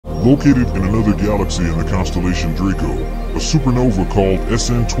Located in another galaxy in the constellation Draco, a supernova called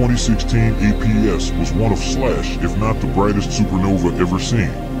SN 2016 APS was one of slash, if not the brightest supernova ever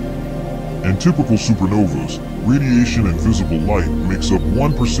seen. In typical supernovas, radiation and visible light makes up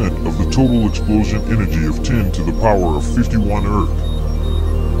 1% of the total explosion energy of 10 to the power of 51 Earth.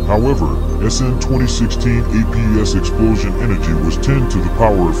 However, SN 2016 APS explosion energy was 10 to the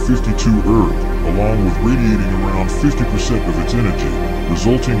power of 52 Earth, along with radiating around 50% of its energy,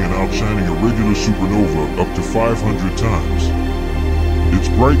 resulting in outshining a regular supernova up to 500 times. Its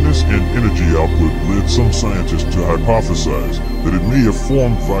brightness and energy output led some scientists to hypothesize that it may have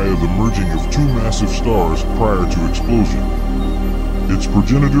formed via the merging of two massive stars prior to explosion. Its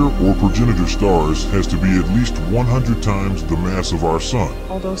progenitor or progenitor stars has to be at least 100 times the mass of our Sun.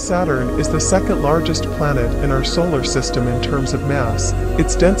 Although Saturn is the second largest planet in our solar system in terms of mass,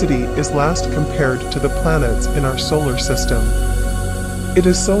 its density is last compared to the planets in our solar system. It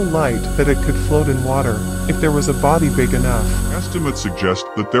is so light that it could float in water if there was a body big enough. Estimates suggest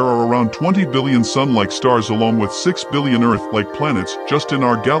that there are around 20 billion Sun-like stars along with 6 billion Earth-like planets just in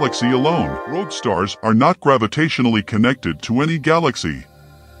our galaxy alone. Rogue stars are not gravitationally connected to any galaxy.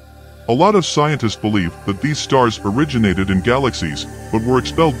 A lot of scientists believe that these stars originated in galaxies, but were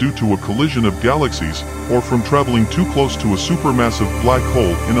expelled due to a collision of galaxies, or from traveling too close to a supermassive black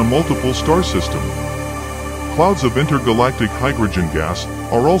hole in a multiple star system. Clouds of intergalactic hydrogen gas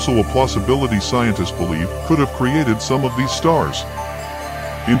are also a possibility scientists believe could have created some of these stars.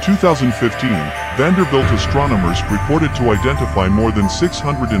 In 2015, Vanderbilt astronomers reported to identify more than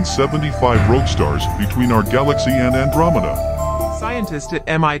 675 rogue stars between our galaxy and Andromeda. Scientists at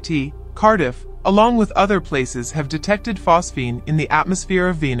MIT, Cardiff, along with other places have detected phosphine in the atmosphere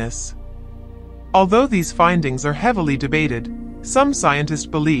of Venus. Although these findings are heavily debated, some scientists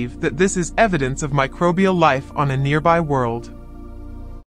believe that this is evidence of microbial life on a nearby world.